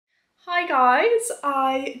Hi guys,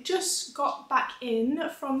 I just got back in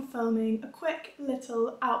from filming a quick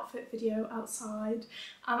little outfit video outside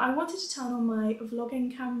and I wanted to turn on my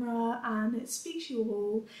vlogging camera and speak to you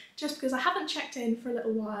all just because I haven't checked in for a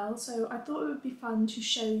little while, so I thought it would be fun to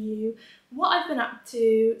show you what I've been up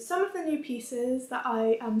to, some of the new pieces that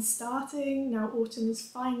I am starting now autumn is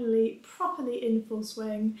finally properly in full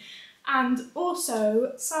swing, and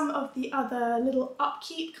also some of the other little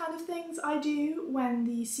upkeep kind of things I do when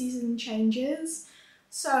the season changes.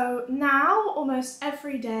 So now almost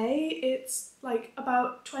every day it's like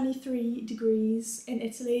about 23 degrees in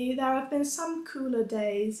Italy. There have been some cooler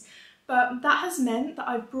days, but that has meant that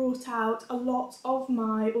I've brought out a lot of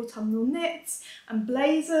my autumnal knits and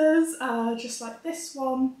blazers, just like this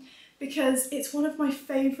one, because it's one of my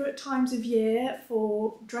favourite times of year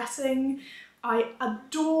for dressing. I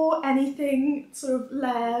adore anything sort of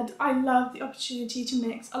layered. I love the opportunity to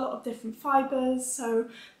mix a lot of different fibres, so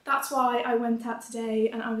that's why I went out today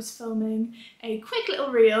and I was filming a quick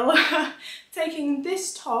little reel taking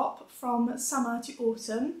this top from summer to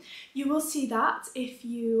autumn. You will see that if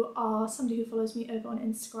you are somebody who follows me over on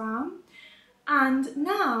Instagram. And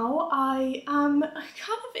now I am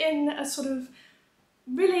kind of in a sort of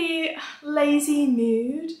really lazy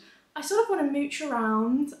mood. I sort of want to mooch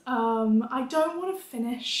around. I don't want to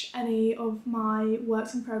finish any of my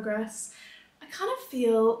works in progress. I kind of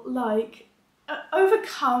feel like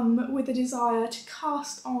overcome with a desire to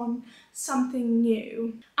cast on something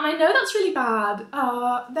new. And I know that's really bad.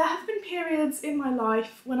 There have been periods in my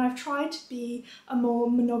life when I've tried to be a more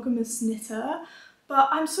monogamous knitter, but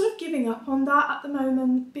I'm sort of giving up on that at the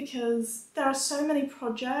moment because there are so many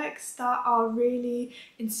projects that are really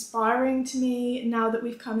inspiring to me now that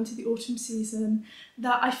we've come into the autumn season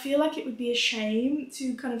that I feel like it would be a shame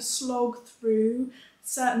to kind of slog through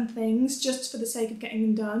certain things just for the sake of getting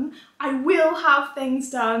them done. I will have things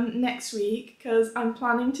done next week because I'm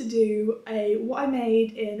planning to do a what I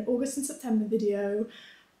made in August and September video,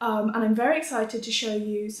 and I'm very excited to show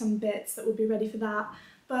you some bits that will be ready for that.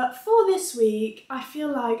 But for this week, I feel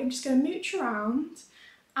like I'm just going to mooch around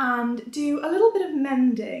and do a little bit of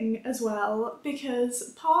mending as well,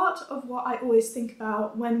 because part of what I always think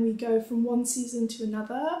about when we go from one season to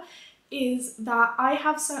another is that I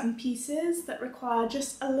have certain pieces that require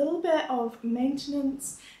just a little bit of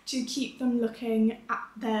maintenance to keep them looking at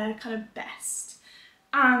their kind of best.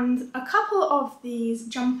 And a couple of these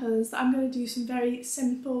jumpers that I'm going to do some very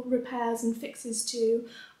simple repairs and fixes to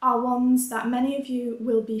are ones that many of you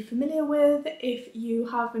will be familiar with if you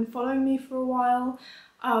have been following me for a while.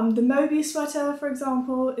 The Moby sweater, for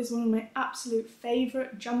example, is one of my absolute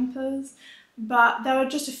favourite jumpers, but there are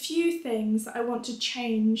just a few things that I want to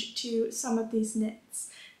change to some of these knits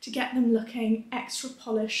to get them looking extra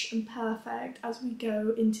polished and perfect as we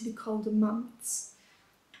go into the colder months.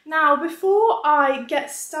 Now, before I get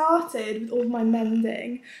started with all my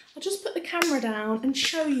mending, I'll just put the camera down and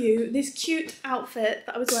show you this cute outfit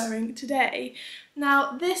that I was wearing today.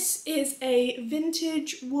 Now, this is a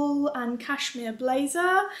vintage wool and cashmere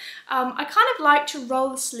blazer. I kind of like to roll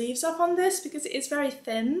the sleeves up on this because it is very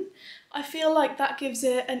thin. I feel like that gives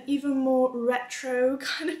it an even more retro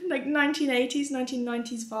kind of like 1980s,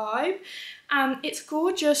 1990s vibe. And it's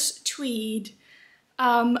gorgeous tweed.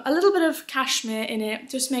 A little bit of cashmere in it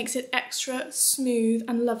just makes it extra smooth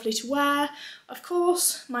and lovely to wear. Of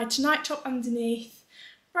course, my tonight top underneath,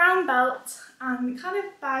 brown belt and kind of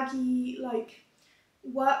baggy like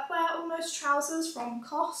workwear almost trousers from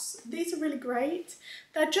COS. These are really great.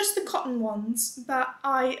 They're just the cotton ones, but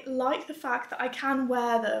I like the fact that I can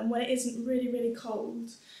wear them when it isn't really cold.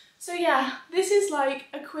 So yeah, this is like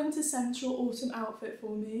a quintessential autumn outfit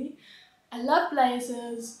for me. I love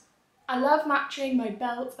blazers. I love matching my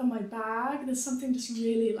belt and my bag. There's something just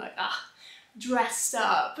really like, dressed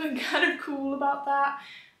up and kind of cool about that.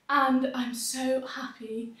 And I'm so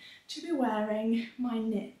happy to be wearing my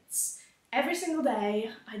knits every single day.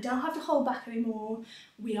 I don't have to hold back anymore.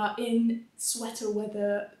 We are in sweater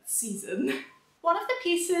weather season. One of the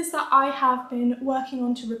pieces that I have been working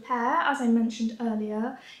on to repair, as I mentioned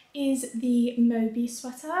earlier, is the Moby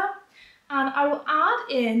sweater. And I will add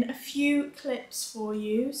in a few clips for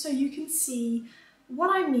you so you can see what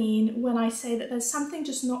I mean when I say that there's something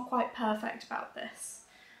just not quite perfect about this.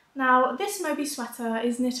 Now, this Moby sweater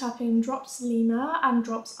is knit up in drops Lima and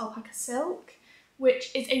drops Alpaca silk,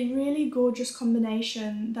 which is a really gorgeous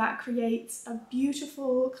combination that creates a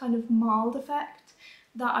beautiful kind of mild effect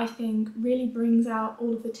that I think really brings out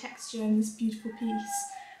all of the texture in this beautiful piece.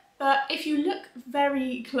 But if you look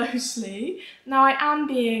very closely, now I am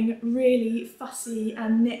being really fussy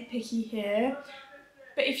and nitpicky here,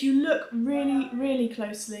 But if you look really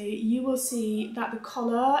closely, you will see that the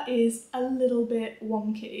collar is a little bit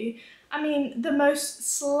wonky. I mean, the most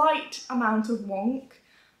slight amount of wonk,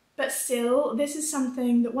 but still, this is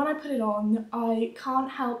something that when I put it on, I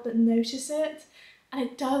can't help but notice it, and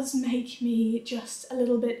it does make me just a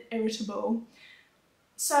little bit irritable.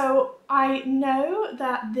 So I know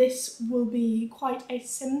that this will be quite a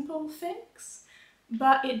simple fix,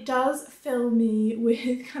 but it does fill me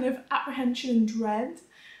with kind of apprehension and dread.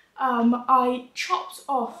 I chopped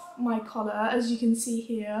off my collar, as you can see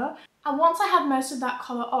here, and once I had most of that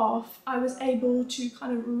collar off, I was able to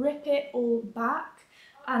kind of rip it all back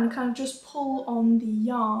and kind of just pull on the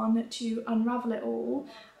yarn to unravel it all,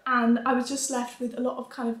 and I was just left with a lot of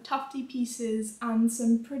kind of tufty pieces and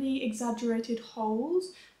some pretty exaggerated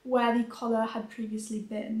holes where the collar had previously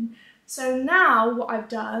been. So now what I've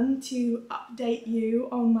done to update you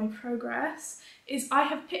on my progress is I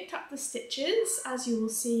have picked up the stitches, as you will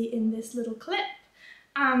see in this little clip,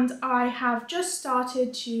 and I have just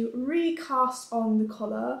started to recast on the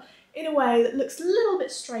collar in a way that looks a little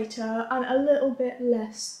bit straighter and a little bit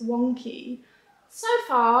less wonky. So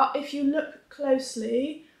far, if you look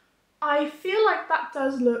closely, I feel like that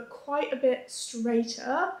does look quite a bit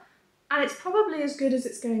straighter, and it's probably as good as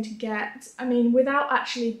it's going to get. I mean, without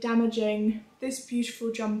actually damaging this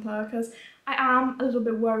beautiful jumper, because I am a little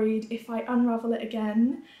bit worried if I unravel it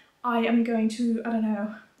again, I am going to, I don't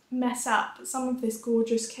know, mess up some of this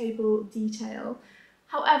gorgeous cable detail.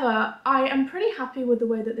 However, I am pretty happy with the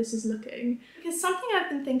way that this is looking, because something I've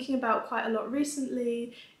been thinking about quite a lot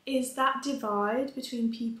recently is that divide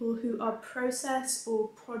between people who are process or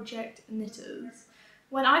project knitters.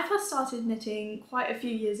 When I first started knitting quite a few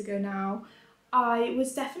years ago now, I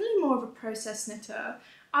was definitely more of a process knitter.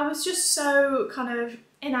 I was just so kind of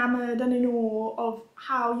enamoured and in awe of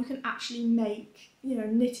how you can actually make, you know,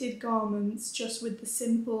 knitted garments just with the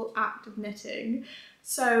simple act of knitting.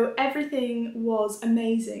 So everything was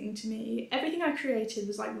amazing to me. Everything I created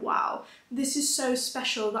was like, wow, this is so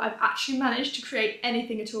special that I've actually managed to create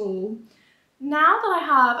anything at all. Now that I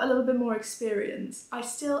have a little bit more experience, I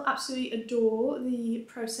still absolutely adore the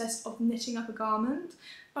process of knitting up a garment,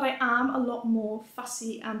 but I am a lot more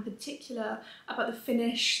fussy and particular about the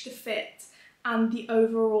finish, the fit, and the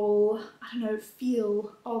overall, I don't know,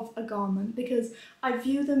 feel of a garment, because I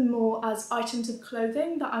view them more as items of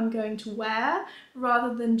clothing that I'm going to wear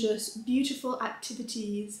rather than just beautiful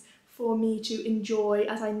activities for me to enjoy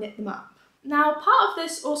as I knit them up. Now, part of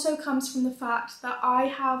this also comes from the fact that I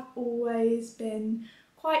have always been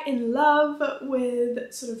quite in love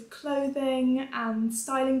with sort of clothing and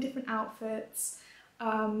styling different outfits.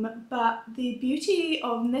 But the beauty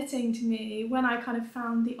of knitting to me, when I kind of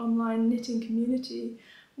found the online knitting community,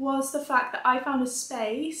 was the fact that I found a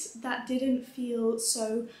space that didn't feel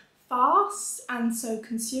so fast and so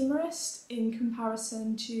consumerist in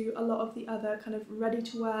comparison to a lot of the other kind of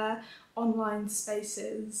ready-to-wear online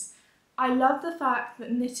spaces. I love the fact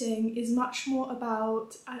that knitting is much more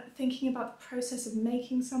about thinking about the process of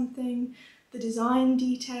making something, the design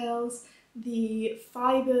details, the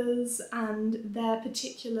fibres and their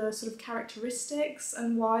particular sort of characteristics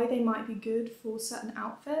and why they might be good for certain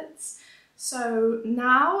outfits. So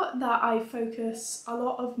now that I focus a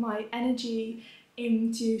lot of my energy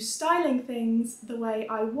into styling things the way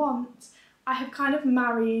I want, I have kind of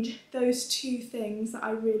married those two things that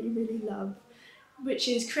I really love, which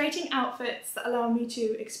is creating outfits that allow me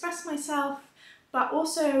to express myself, but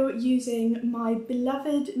also using my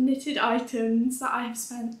beloved knitted items that I have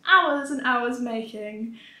spent hours and hours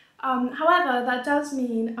making. However, that does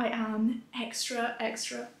mean I am extra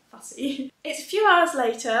fussy. It's a few hours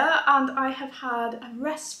later and I have had a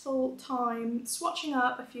restful time swatching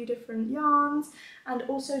up a few different yarns and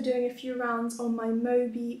also doing a few rounds on my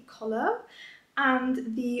Moby collar.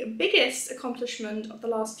 And the biggest accomplishment of the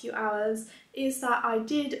last few hours is that I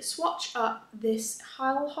did swatch up this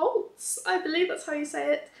Heil Holtz, I believe that's how you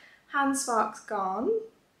say it, Hand Sparks garn.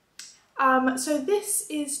 So this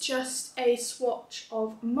is just a swatch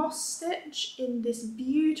of moss stitch in this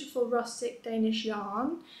beautiful rustic Danish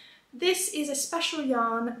yarn. This is a special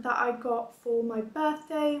yarn that I got for my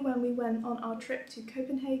birthday when we went on our trip to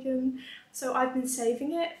Copenhagen, so I've been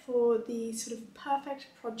saving it for the sort of perfect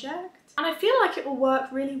project. And I feel like it will work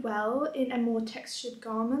really well in a more textured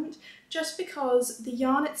garment, just because the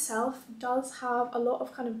yarn itself does have a lot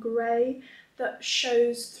of kind of grey that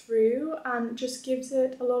shows through and just gives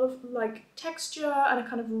it a lot of like texture and a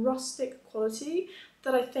kind of rustic quality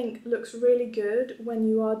that I think looks really good when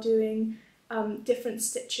you are doing different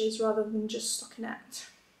stitches rather than just stockinette.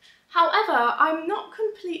 However, I'm not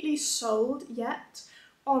completely sold yet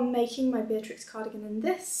on making my Beatrix cardigan in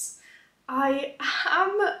this. I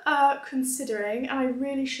am considering, and I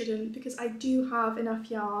really shouldn't because I do have enough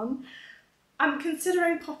yarn, I'm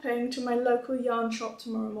considering popping to my local yarn shop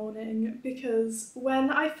tomorrow morning because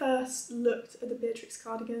when I first looked at the Beatrix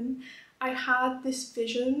cardigan, I had this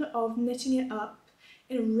vision of knitting it up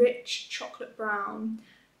in a rich chocolate brown,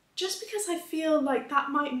 just because I feel like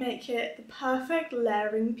that might make it the perfect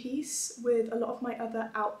layering piece with a lot of my other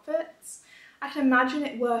outfits. I can imagine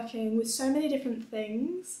it working with so many different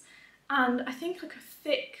things, and I think like a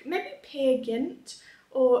thick, maybe pear gint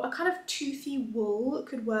or a kind of toothy wool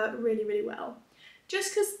could work really, really well.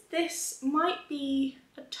 Just because this might be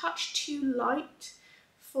a touch too light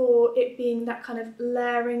for it being that kind of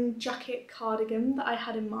layering jacket cardigan that I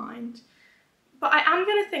had in mind. But I am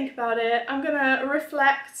going to think about it, I'm going to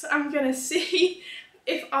reflect, I'm going to see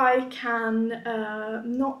if I can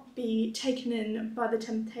not be taken in by the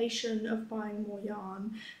temptation of buying more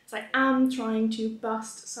yarn. Because I am trying to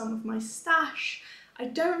bust some of my stash. I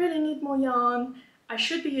don't really need more yarn, I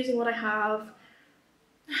should be using what I have.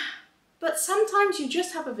 But sometimes you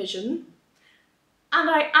just have a vision. And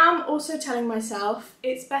I am also telling myself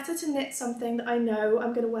it's better to knit something that I know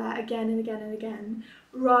I'm going to wear again and again and again,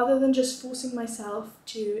 rather than just forcing myself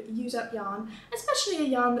to use up yarn, especially a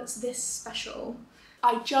yarn that's this special.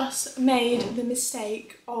 I just made the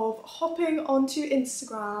mistake of hopping onto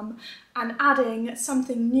Instagram and adding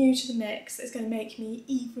something new to the mix that's going to make me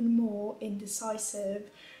even more indecisive.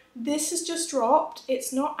 This has just dropped,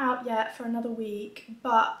 it's not out yet for another week,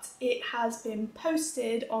 but it has been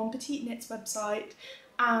posted on Petite Knit's website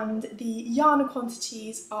and the yarn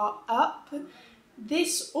quantities are up.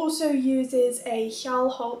 This also uses a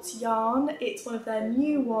Hjalholtz yarn, it's one of their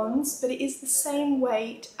new ones, but it is the same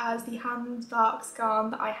weight as the Handverks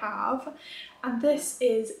yarn that I have. And this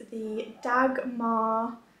is the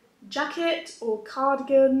Dagmar jacket or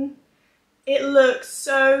cardigan. It looks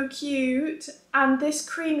so cute, and this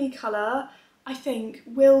creamy colour I think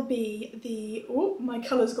will be the, oh my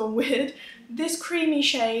colour's gone weird, this creamy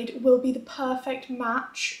shade will be the perfect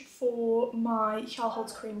match for my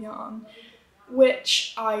Hjalholtz cream yarn,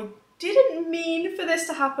 which I didn't mean for this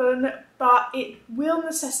to happen, but it will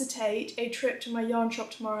necessitate a trip to my yarn shop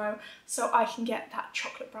tomorrow so I can get that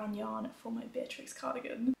chocolate brown yarn for my Beatrix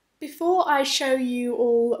cardigan. Before I show you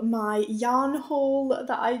all my yarn haul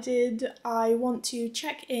that I did, I want to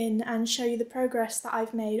check in and show you the progress that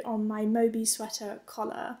I've made on my Moby sweater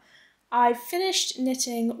collar. I've finished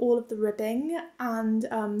knitting all of the ribbing and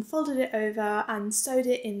folded it over and sewed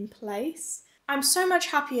it in place. I'm so much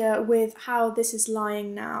happier with how this is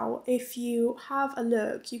lying now. If you have a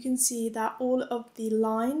look, you can see that all of the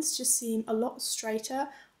lines just seem a lot straighter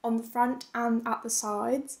on the front and at the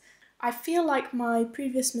sides. I feel like my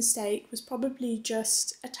previous mistake was probably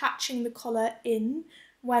just attaching the collar in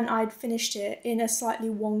when I'd finished it in a slightly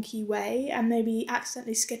wonky way and maybe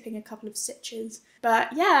accidentally skipping a couple of stitches.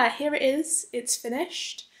 But yeah, here it is, it's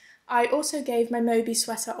finished. I also gave my Moby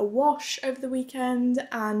sweater a wash over the weekend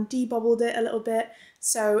and debobbled it a little bit,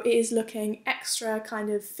 so it is looking extra kind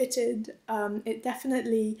of fitted. It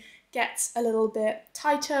definitely gets a little bit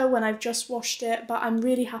tighter when I've just washed it, but I'm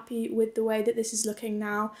really happy with the way that this is looking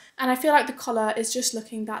now. And I feel like the collar is just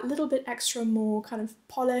looking that little bit extra more kind of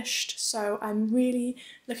polished, so I'm really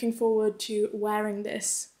looking forward to wearing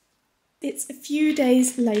this. It's a few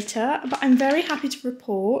days later, but I'm very happy to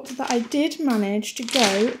report that I did manage to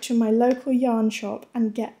go to my local yarn shop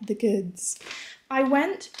and get the goods. I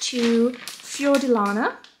went to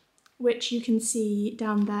Fiordilana, which you can see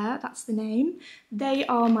down there, that's the name. They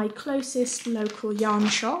are my closest local yarn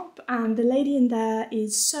shop, and the lady in there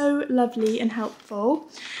is so lovely and helpful.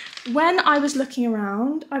 When I was looking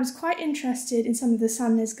around, I was quite interested in some of the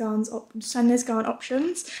Sandnes garn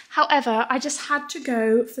options. However, I just had to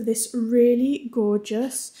go for this really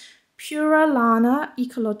gorgeous Pura Lana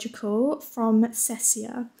Ecological from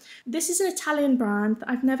Cessia. This is an Italian brand that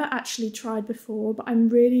I've never actually tried before, but I'm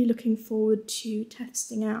really looking forward to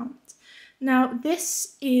testing out. Now,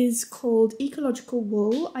 this is called Ecological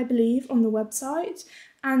Wool, I believe, on the website,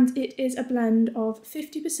 and it is a blend of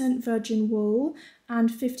 50% virgin wool and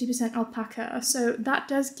 50% alpaca, so that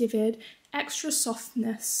does give it extra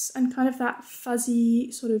softness and kind of that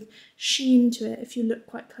fuzzy sort of sheen to it if you look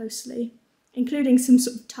quite closely, including some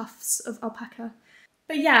sort of tufts of alpaca.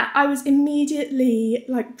 But yeah, I was immediately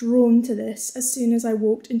like drawn to this as soon as I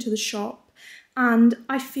walked into the shop, and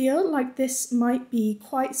I feel like this might be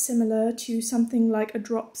quite similar to something like a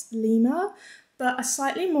Drops Lima, but a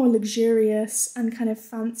slightly more luxurious and kind of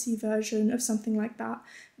fancy version of something like that,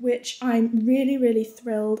 which I'm really, really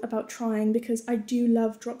thrilled about trying because I do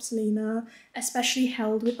love Drops Lima, especially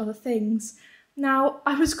held with other things. Now,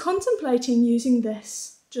 I was contemplating using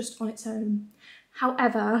this just on its own.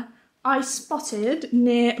 However, I spotted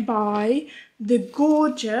nearby the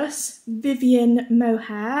gorgeous Vivian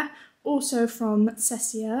Mohair, also from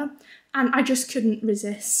Cessia, and I just couldn't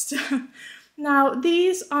resist. Now,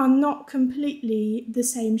 these are not completely the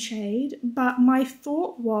same shade, but my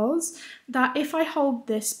thought was that if I hold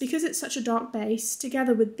this, because it's such a dark base,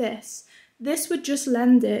 together with this would just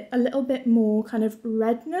lend it a little bit more kind of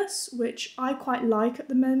redness, which I quite like at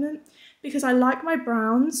the moment, because I like my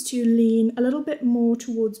browns to lean a little bit more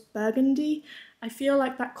towards burgundy. I feel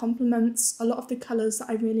like that complements a lot of the colours that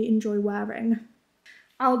I really enjoy wearing.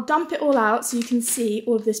 I'll dump it all out so you can see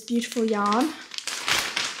all of this beautiful yarn.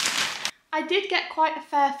 I did get quite a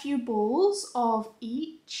fair few balls of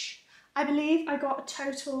each. I believe I got a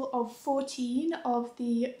total of 14 of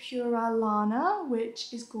the Pura Lanar,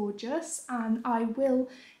 which is gorgeous, and I will,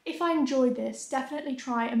 if I enjoy this, definitely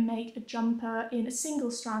try and make a jumper in a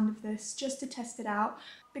single strand of this just to test it out,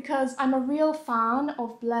 because I'm a real fan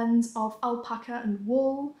of blends of alpaca and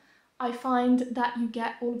wool. I find that you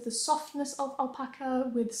get all of the softness of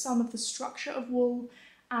alpaca with some of the structure of wool,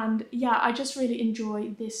 and yeah, I just really enjoy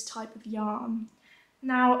this type of yarn.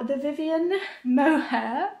 Now, the Vivian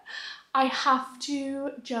Mohair, I have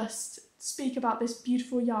to just speak about this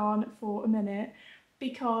beautiful yarn for a minute,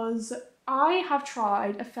 because I have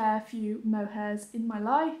tried a fair few mohairs in my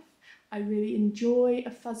life. I really enjoy a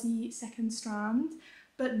fuzzy second strand,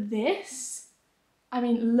 but this, I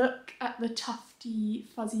mean, look at the tufty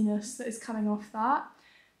fuzziness that is coming off that.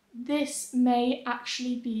 This may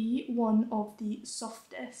actually be one of the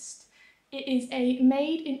softest. It is a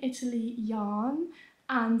made in Italy yarn,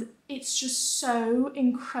 and it's just so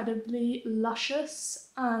incredibly luscious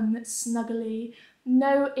and snuggly,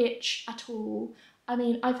 no itch at all. I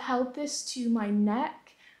mean, I've held this to my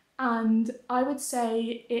neck, and I would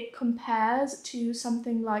say it compares to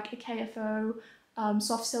something like a KFO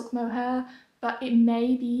soft silk mohair, but it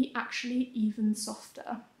may be actually even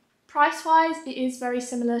softer. Price-wise, it is very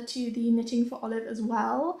similar to the Knitting for Olive as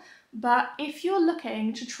well, but if you're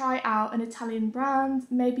looking to try out an Italian brand,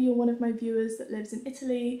 maybe you're one of my viewers that lives in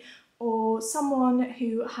Italy, or someone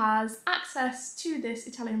who has access to this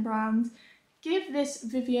Italian brand, give this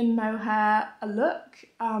Vivian Mohair a look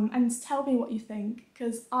and tell me what you think,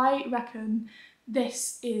 because I reckon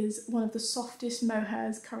this is one of the softest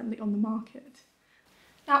mohairs currently on the market.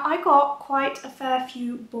 Now, I got quite a fair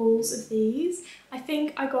few balls of these. I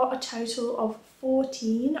think I got a total of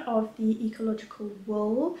 14 of the ecological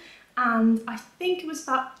wool, and I think it was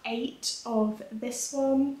about 8 of this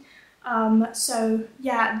one. So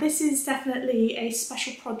yeah, this is definitely a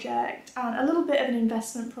special project and a little bit of an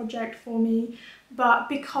investment project for me, but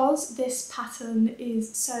because this pattern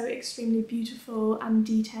is so extremely beautiful and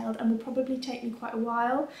detailed and will probably take me quite a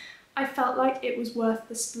while, I felt like it was worth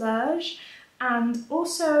the splurge. And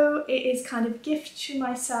also it is kind of a gift to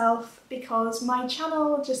myself because my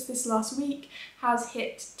channel just this last week has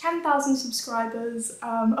hit 10,000 subscribers.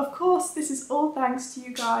 Of course, this is all thanks to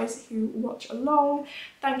you guys who watch along.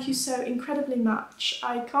 Thank you so incredibly much.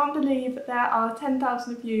 I can't believe there are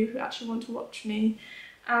 10,000 of you who actually want to watch me.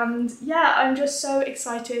 And yeah, I'm just so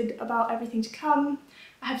excited about everything to come.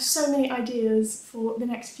 I have so many ideas for the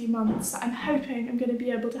next few months that I'm hoping I'm going to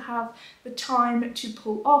be able to have the time to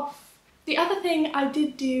pull off. The other thing I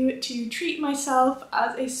did do to treat myself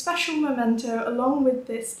as a special memento along with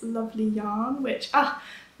this lovely yarn, which,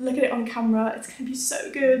 look at it on camera, it's going to be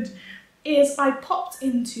so good, is I popped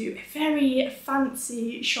into a very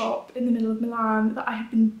fancy shop in the middle of Milan that I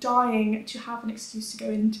have been dying to have an excuse to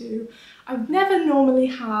go into. I would never normally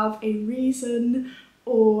have a reason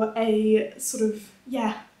or a sort of,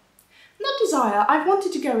 not desire, I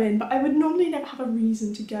wanted to go in, but I would normally never have a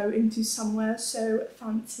reason to go into somewhere so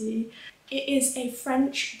fancy. It is a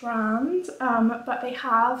French brand, but they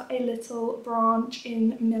have a little branch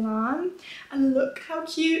in Milan, and look how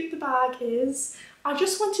cute the bag is. I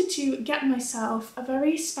just wanted to get myself a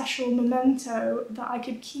very special memento that I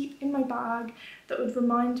could keep in my bag that would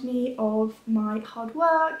remind me of my hard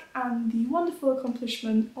work and the wonderful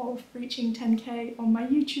accomplishment of reaching 10k on my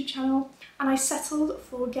YouTube channel. And I settled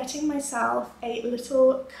for getting myself a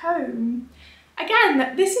little comb.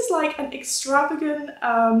 Again, this is like an extravagant,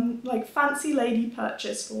 like fancy lady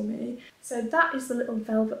purchase for me. So that is the little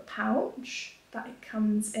velvet pouch that it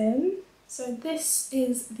comes in. So this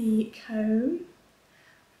is the comb.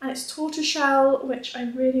 And it's tortoiseshell, which I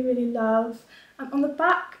really, really love. And on the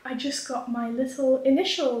back, I just got my little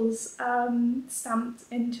initials stamped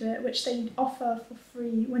into it, which they offer for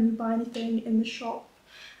free when you buy anything in the shop.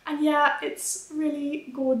 And yeah, it's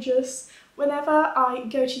really gorgeous. Whenever I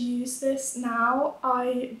go to use this now,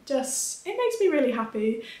 it makes me really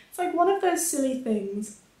happy. It's like one of those silly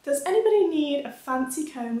things. Does anybody need a fancy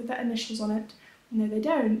comb with their initials on it? No, they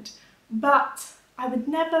don't. But I would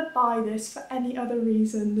never buy this for any other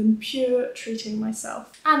reason than pure treating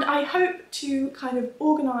myself. And I hope to kind of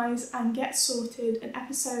organise and get sorted an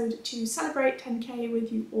episode to celebrate 10k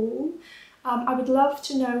with you all. I would love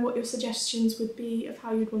to know what your suggestions would be of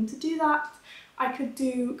how you'd want to do that. I could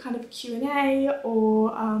do kind of a Q&A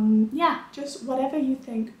or yeah, just whatever you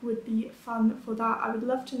think would be fun for that. I would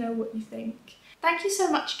love to know what you think. Thank you so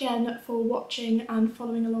much again for watching and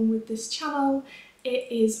following along with this channel.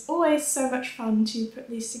 It is always so much fun to put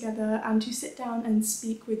these together and to sit down and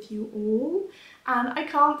speak with you all. And I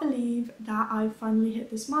can't believe that I've finally hit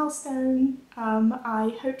this milestone.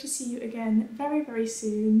 I hope to see you again very, very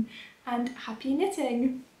soon, and happy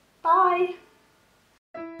knitting! Bye!